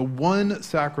God. The one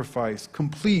sacrifice,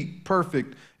 complete,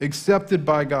 perfect, accepted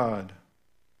by God.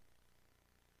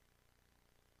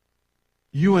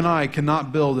 You and I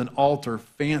cannot build an altar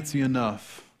fancy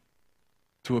enough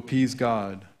to appease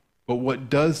God. But what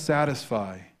does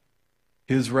satisfy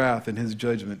his wrath and his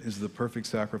judgment is the perfect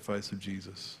sacrifice of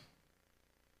Jesus.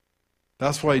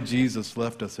 That's why Jesus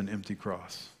left us an empty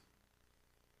cross,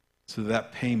 so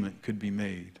that payment could be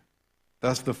made.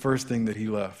 That's the first thing that he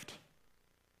left,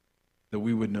 that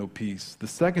we would know peace. The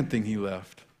second thing he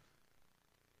left,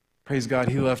 praise God,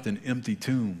 he left an empty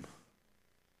tomb.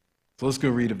 So let's go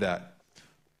read of that.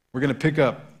 We're going to pick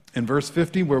up in verse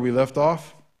 50 where we left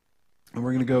off, and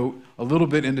we're going to go a little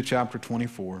bit into chapter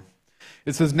 24.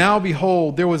 It says, now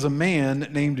behold, there was a man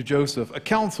named Joseph, a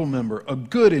council member, a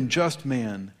good and just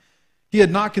man. He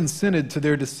had not consented to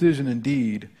their decision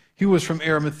indeed. He was from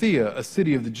Arimathea, a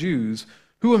city of the Jews,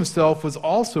 who himself was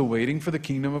also waiting for the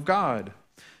kingdom of God.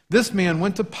 This man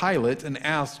went to Pilate and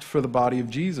asked for the body of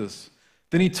Jesus.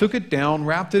 Then he took it down,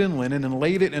 wrapped it in linen, and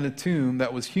laid it in a tomb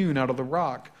that was hewn out of the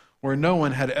rock, where no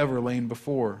one had ever lain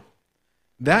before.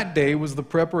 That day was the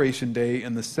preparation day,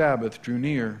 and the Sabbath drew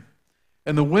near.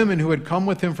 And the women who had come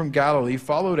with him from Galilee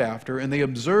followed after, and they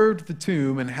observed the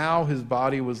tomb and how his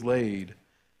body was laid.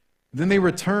 Then they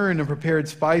returned and prepared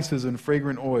spices and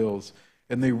fragrant oils,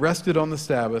 and they rested on the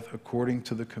Sabbath according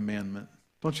to the commandment.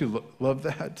 Don't you love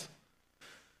that?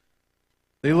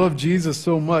 They loved Jesus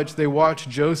so much, they watched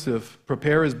Joseph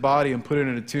prepare his body and put it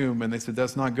in a tomb, and they said,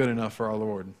 that's not good enough for our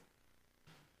Lord.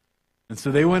 And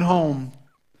so they went home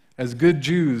as good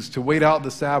Jews to wait out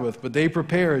the Sabbath, but they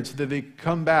prepared so that they could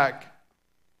come back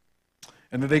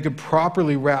and that they could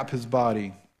properly wrap his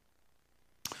body.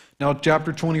 Now,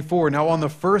 chapter 24. Now, on the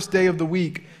first day of the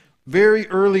week, very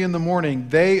early in the morning,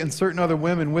 they and certain other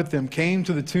women with them came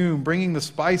to the tomb, bringing the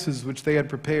spices which they had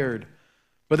prepared.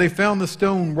 But they found the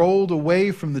stone rolled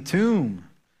away from the tomb.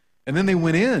 And then they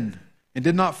went in and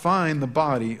did not find the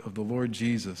body of the Lord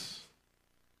Jesus.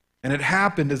 And it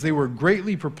happened, as they were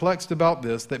greatly perplexed about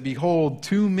this, that behold,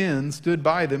 two men stood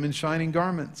by them in shining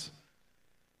garments.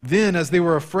 Then, as they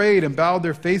were afraid and bowed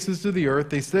their faces to the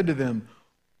earth, they said to them,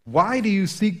 why do you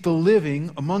seek the living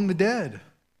among the dead?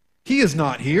 He is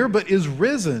not here, but is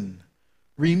risen.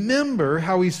 Remember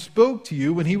how he spoke to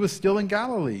you when he was still in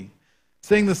Galilee,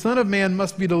 saying the Son of Man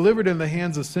must be delivered in the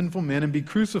hands of sinful men and be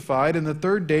crucified, and the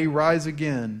third day rise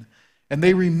again. And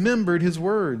they remembered his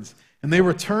words, And they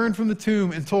returned from the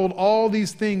tomb and told all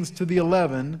these things to the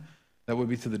 11, that would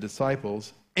be to the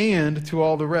disciples, and to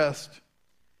all the rest.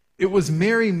 It was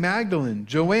Mary Magdalene,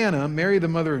 Joanna, Mary the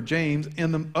mother of James,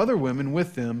 and the other women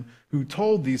with them who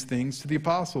told these things to the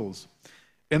apostles.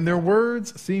 And their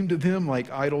words seemed to them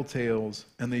like idle tales,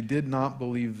 and they did not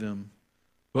believe them.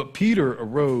 But Peter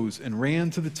arose and ran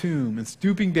to the tomb, and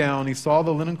stooping down, he saw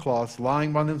the linen cloths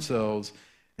lying by themselves,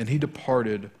 and he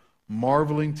departed,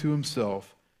 marveling to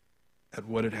himself at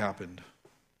what had happened.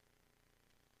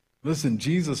 Listen,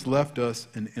 Jesus left us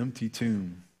an empty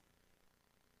tomb.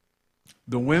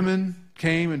 The women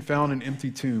came and found an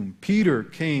empty tomb. Peter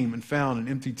came and found an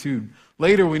empty tomb.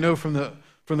 Later, we know from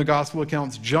the gospel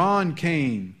accounts, John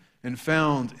came and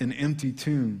found an empty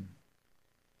tomb.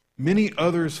 Many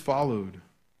others followed.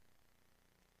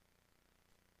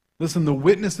 Listen, the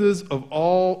witnesses of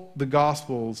all the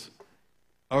gospels,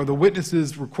 or the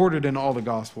witnesses recorded in all the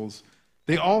gospels,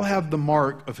 they all have the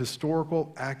mark of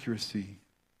historical accuracy.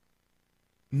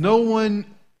 No one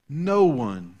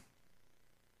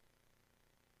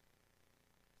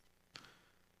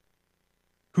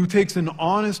who takes an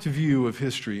honest view of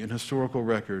history and historical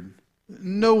record,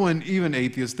 no one, even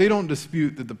atheists, they don't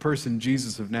dispute that the person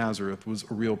Jesus of Nazareth was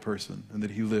a real person and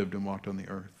that he lived and walked on the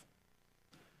earth.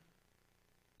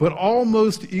 But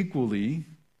almost equally,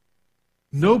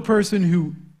 no person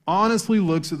who honestly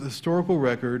looks at the historical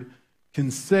record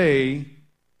can say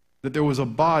that there was a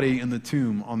body in the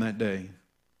tomb on that day.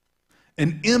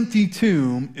 An empty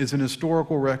tomb is an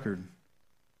historical record.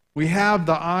 We have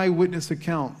the eyewitness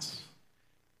accounts.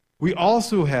 We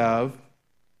also have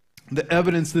the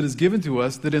evidence that is given to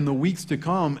us that in the weeks to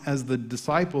come, as the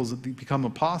disciples that become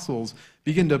apostles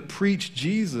begin to preach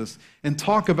Jesus and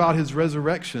talk about his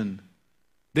resurrection,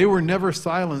 they were never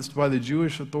silenced by the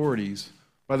Jewish authorities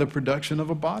by the production of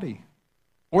a body,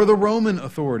 or the Roman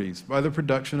authorities by the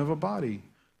production of a body.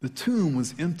 The tomb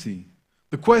was empty.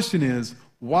 The question is,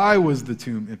 why was the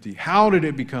tomb empty? How did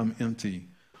it become empty?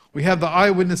 We have the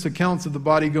eyewitness accounts of the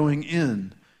body going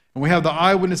in, and we have the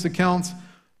eyewitness accounts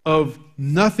of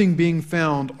nothing being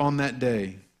found on that day.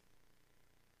 And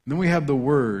then we have the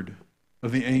word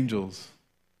of the angels.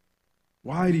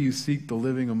 Why do you seek the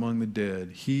living among the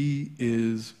dead? He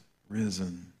is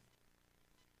risen.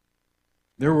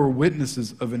 There were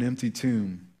witnesses of an empty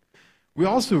tomb. We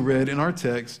also read in our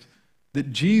text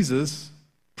that Jesus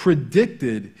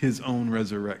predicted his own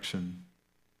resurrection.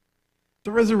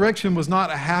 The resurrection was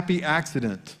not a happy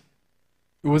accident.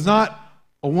 It was not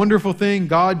a wonderful thing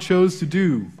God chose to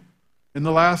do in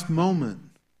the last moment.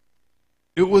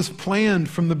 It was planned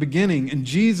from the beginning, and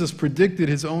Jesus predicted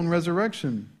his own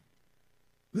resurrection.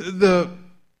 The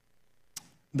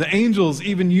angels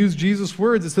even used Jesus'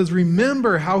 words. It says,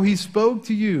 remember how he spoke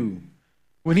to you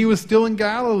when he was still in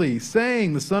Galilee,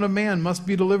 saying, the Son of Man must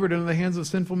be delivered into the hands of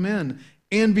sinful men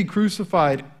and be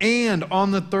crucified, and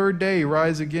on the third day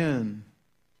rise again.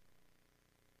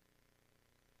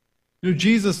 You know,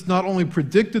 Jesus not only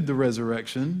predicted the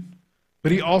resurrection,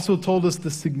 but he also told us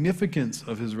the significance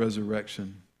of his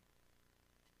resurrection.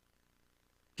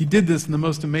 He did this in the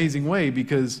most amazing way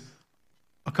because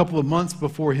a couple of months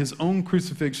before his own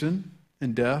crucifixion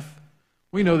and death,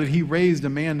 we know that he raised a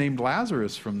man named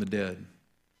Lazarus from the dead.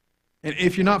 And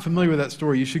if you're not familiar with that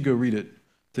story, you should go read it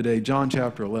today, John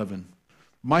chapter 11.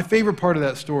 My favorite part of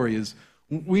that story is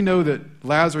we know that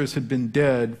Lazarus had been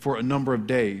dead for a number of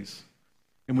days.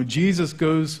 And when Jesus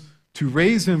goes to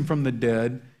raise him from the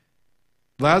dead,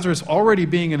 Lazarus already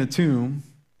being in a tomb,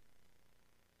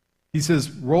 he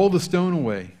says, roll the stone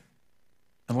away.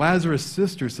 And Lazarus'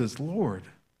 sister says, Lord,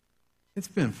 it's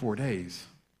been 4 days.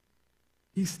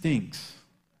 He stinks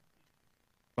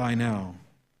by now.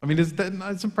 I mean,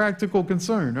 that's a practical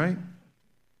concern, right?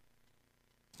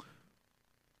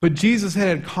 But Jesus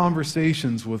had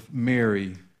conversations with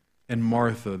Mary and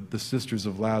Martha, the sisters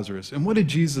of Lazarus. And what did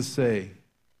Jesus say?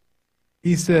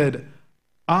 He said,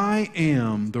 I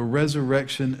am the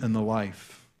resurrection and the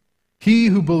life. He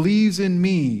who believes in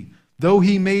me, though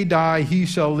he may die, he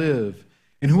shall live.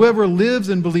 And whoever lives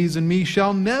and believes in me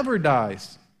shall never die.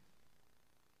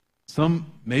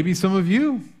 Maybe some of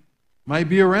you might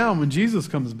be around when Jesus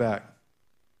comes back.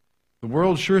 The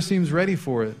world sure seems ready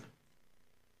for it.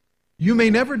 You may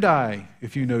never die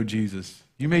if you know Jesus.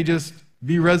 You may just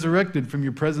be resurrected from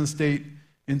your present state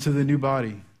into the new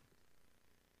body.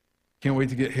 Can't wait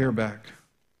to get hair back.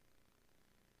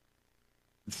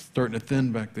 It's starting to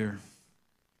thin back there.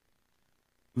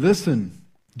 Listen.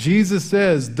 Jesus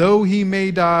says, though he may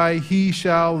die, he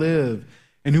shall live.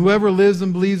 And whoever lives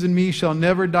and believes in me shall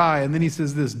never die. And then he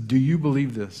says this, do you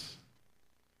believe this?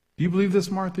 Do you believe this,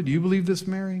 Martha? Do you believe this,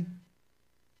 Mary?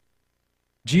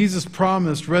 Jesus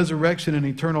promised resurrection and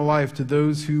eternal life to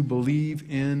those who believe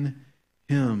in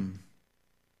him.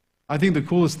 I think the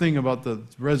coolest thing about the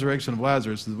resurrection of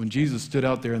Lazarus is when Jesus stood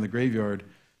out there in the graveyard,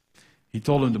 he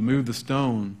told him to move the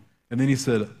stone, and then he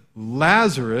said,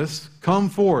 Lazarus, come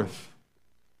forth.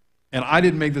 And I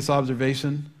didn't make this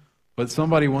observation, but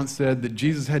somebody once said that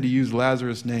Jesus had to use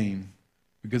Lazarus' name,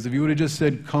 because if he would have just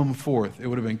said, come forth, it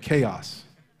would have been chaos.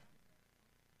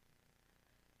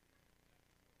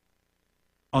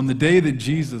 On the day that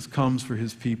Jesus comes for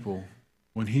his people,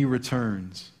 when he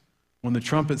returns, when the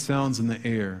trumpet sounds in the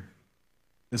air,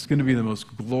 it's going to be the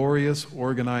most glorious,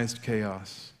 organized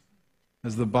chaos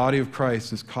as the body of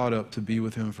Christ is caught up to be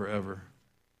with him forever.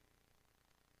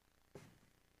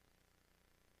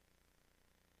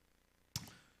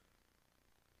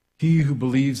 He who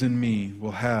believes in me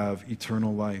will have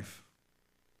eternal life.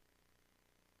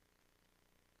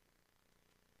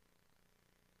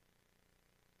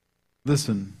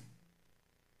 Listen,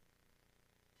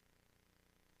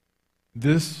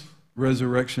 this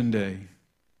resurrection day,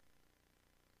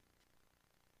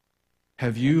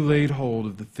 have you laid hold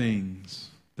of the things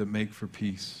that make for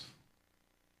peace?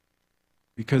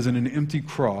 Because in an empty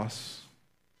cross,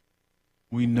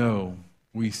 we know,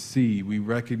 we see, we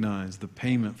recognize the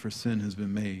payment for sin has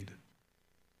been made.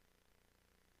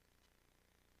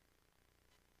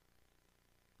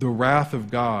 The wrath of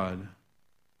God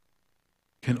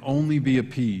can only be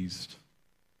appeased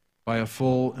by a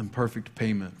full and perfect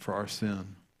payment for our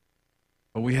sin.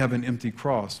 But we have an empty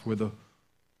cross where the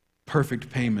perfect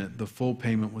payment, the full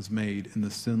payment was made in the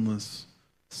sinless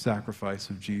sacrifice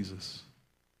of Jesus.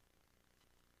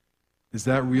 Is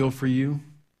that real for you?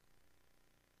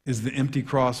 Is the empty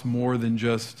cross more than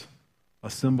just a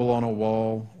symbol on a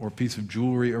wall or a piece of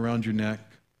jewelry around your neck?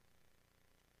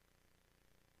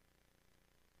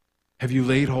 Have you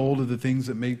laid hold of the things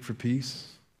that make for peace?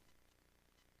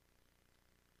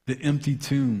 The empty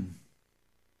tomb.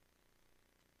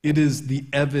 It is the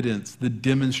evidence, the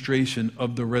demonstration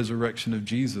of the resurrection of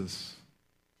Jesus.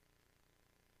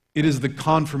 It is the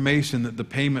confirmation that the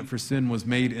payment for sin was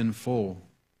made in full.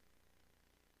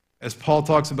 As Paul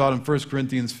talks about in 1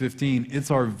 Corinthians 15, it's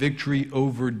our victory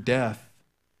over death.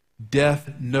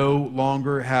 Death no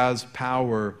longer has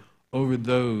power over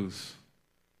those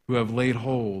who have laid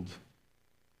hold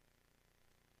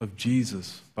of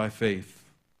Jesus by faith.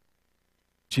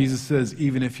 Jesus says,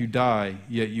 even if you die,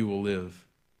 yet you will live.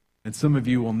 And some of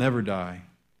you will never die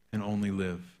and only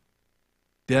live.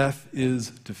 Death is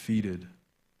defeated.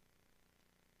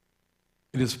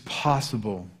 It is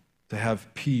possible to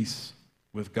have peace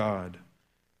with God.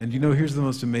 And you know, here's the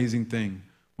most amazing thing.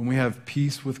 When we have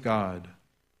peace with God,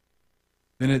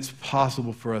 then it's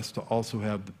possible for us to also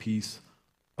have the peace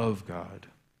of God.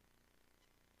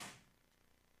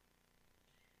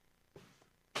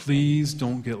 Please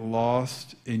don't get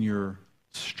lost in your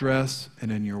stress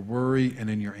and in your worry and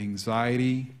in your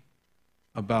anxiety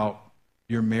about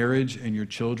your marriage and your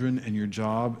children and your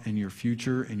job and your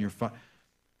future and your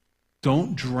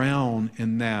don't drown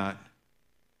in that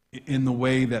in the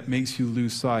way that makes you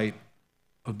lose sight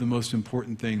of the most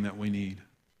important thing that we need.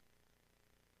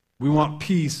 We want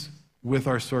peace with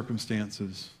our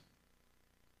circumstances.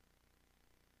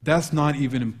 That's not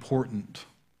even important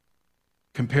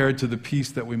compared to the peace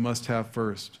that we must have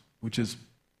first, which is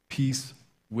peace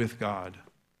with God,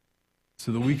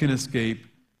 so that we can escape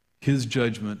his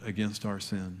judgment against our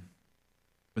sin.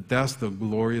 But that's the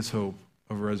glorious hope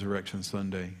of Resurrection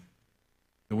Sunday,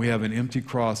 that we have an empty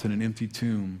cross and an empty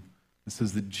tomb that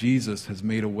says that Jesus has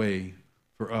made a way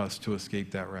for us to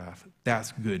escape that wrath.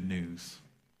 That's good news.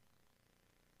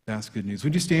 That's good news.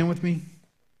 Would you stand with me?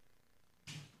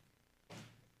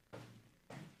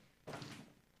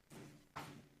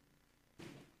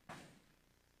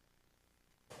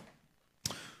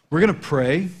 We're going to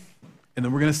pray, and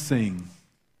then we're going to sing.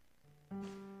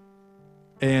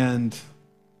 And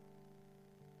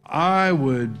I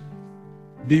would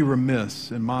be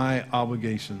remiss in my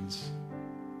obligations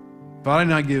if I did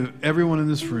not give everyone in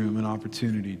this room an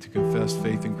opportunity to confess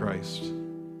faith in Christ.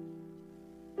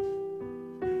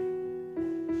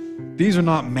 These are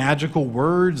not magical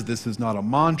words. This is not a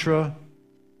mantra.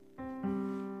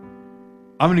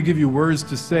 I'm going to give you words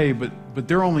to say, but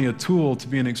they're only a tool to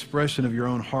be an expression of your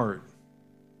own heart.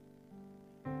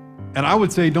 And I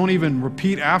would say don't even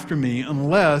repeat after me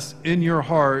unless in your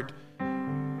heart,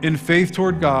 in faith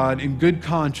toward God, in good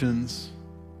conscience,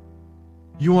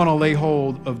 you want to lay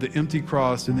hold of the empty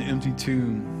cross and the empty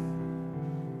tomb.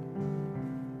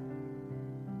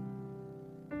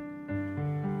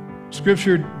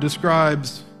 Scripture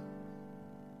describes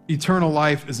eternal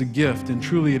life as a gift, and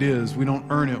truly it is. We don't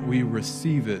earn it, we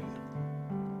receive it.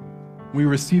 we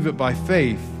receive it by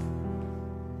faith,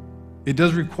 it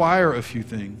does require a few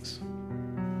things.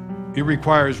 It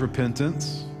requires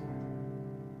repentance,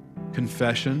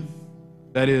 confession,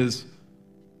 that is,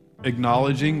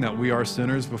 acknowledging that we are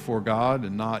sinners before God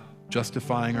and not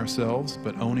justifying ourselves,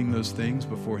 but owning those things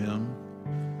before Him.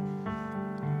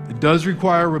 It does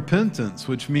require repentance,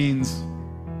 which means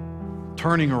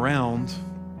turning around,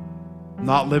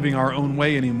 not living our own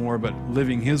way anymore, but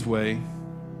living His way.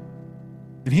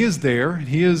 And He is there, and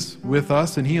He is with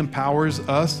us, and He empowers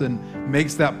us and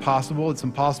makes that possible. It's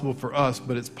impossible for us,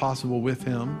 but it's possible with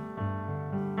Him.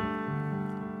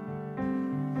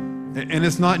 And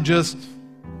it's not just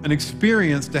an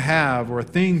experience to have or a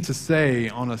thing to say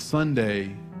on a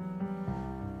Sunday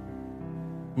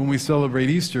when we celebrate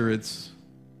Easter. It's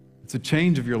a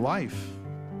change of your life.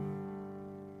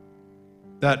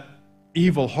 That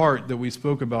evil heart that we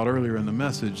spoke about earlier in the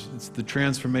message, it's the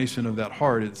transformation of that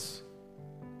heart. It's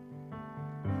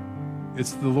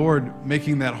the Lord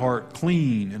making that heart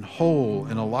clean and whole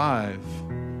and alive.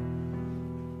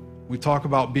 We talk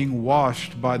about being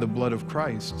washed by the blood of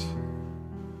Christ.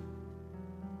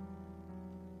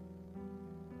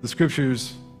 The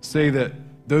scriptures say that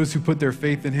those who put their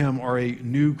faith in Him are a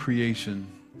new creation.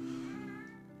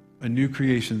 A new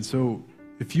creation. So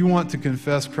if you want to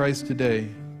confess Christ today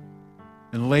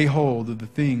and lay hold of the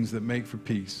things that make for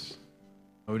peace,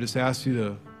 I would just ask you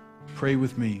to pray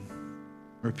with me.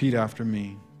 Repeat after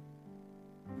me.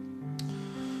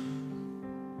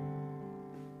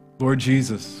 Lord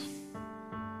Jesus,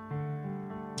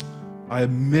 I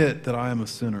admit that I am a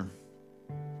sinner.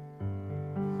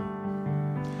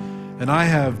 And I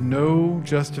have no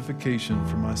justification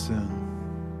for my sin.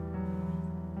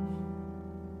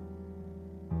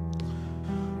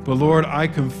 But Lord, I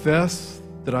confess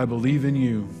that I believe in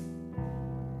You.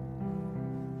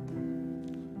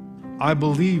 I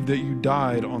believe that You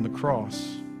died on the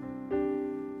cross.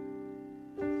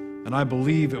 And I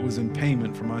believe it was in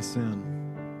payment for my sin.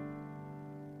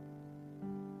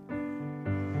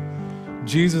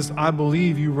 Jesus, I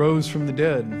believe You rose from the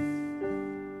dead.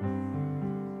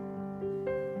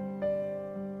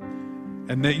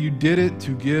 And that You did it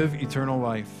to give eternal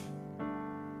life.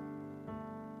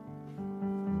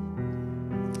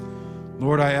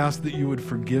 Lord, I ask that You would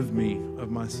forgive me of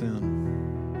my sin.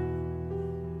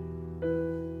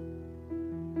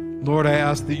 Lord, I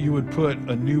ask that You would put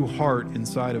a new heart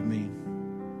inside of me.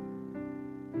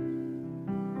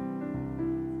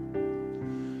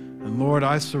 And Lord,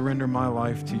 I surrender my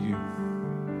life to You.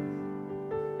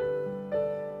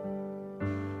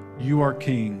 You are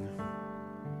King.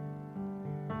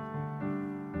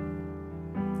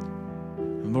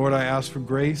 And Lord, I ask for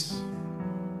grace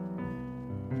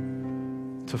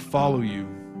to follow You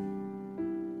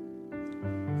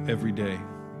every day.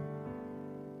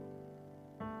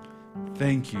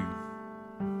 Thank You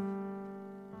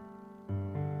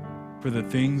for the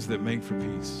things that make for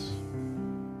peace.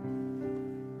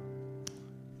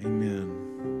 Amen.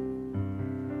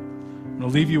 I'm going to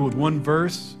leave you with one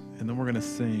verse, and then we're going to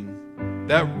sing.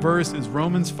 That verse is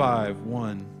Romans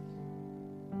 5:1.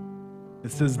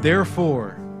 It says,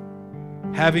 therefore,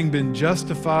 having been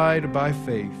justified by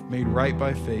faith, made right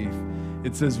by faith,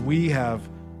 it says we have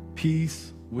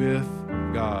peace with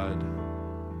God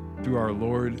through our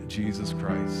Lord Jesus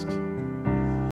Christ.